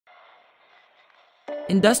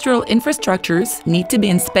Industrial infrastructures need to be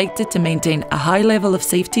inspected to maintain a high level of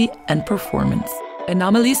safety and performance.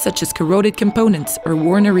 Anomalies such as corroded components or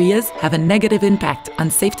worn areas have a negative impact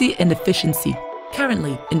on safety and efficiency.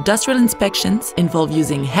 Currently, industrial inspections involve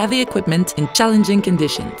using heavy equipment in challenging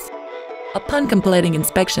conditions. Upon completing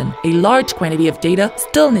inspection, a large quantity of data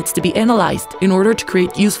still needs to be analyzed in order to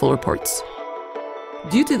create useful reports.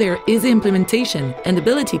 Due to their easy implementation and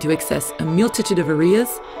ability to access a multitude of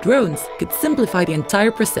areas, drones could simplify the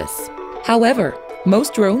entire process. However,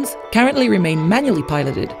 most drones currently remain manually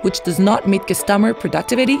piloted, which does not meet customer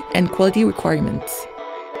productivity and quality requirements.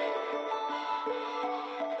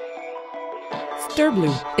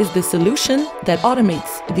 Sterblue is the solution that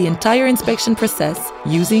automates the entire inspection process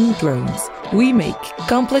using drones. We make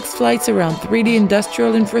complex flights around 3D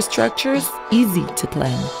industrial infrastructures easy to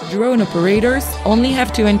plan. Drone operators only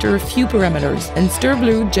have to enter a few parameters, and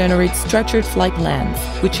Sterblue generates structured flight plans,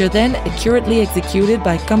 which are then accurately executed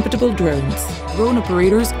by compatible drones. Drone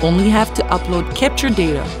operators only have to upload captured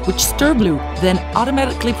data, which Sterblue then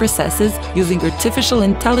automatically processes using artificial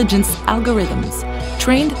intelligence algorithms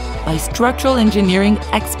trained by structural engineering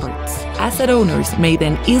experts. Asset owners may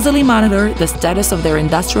then easily monitor the status of their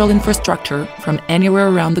industrial infrastructure from anywhere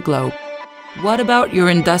around the globe. What about your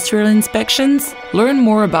industrial inspections? Learn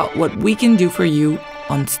more about what we can do for you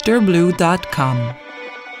on sterblue.com.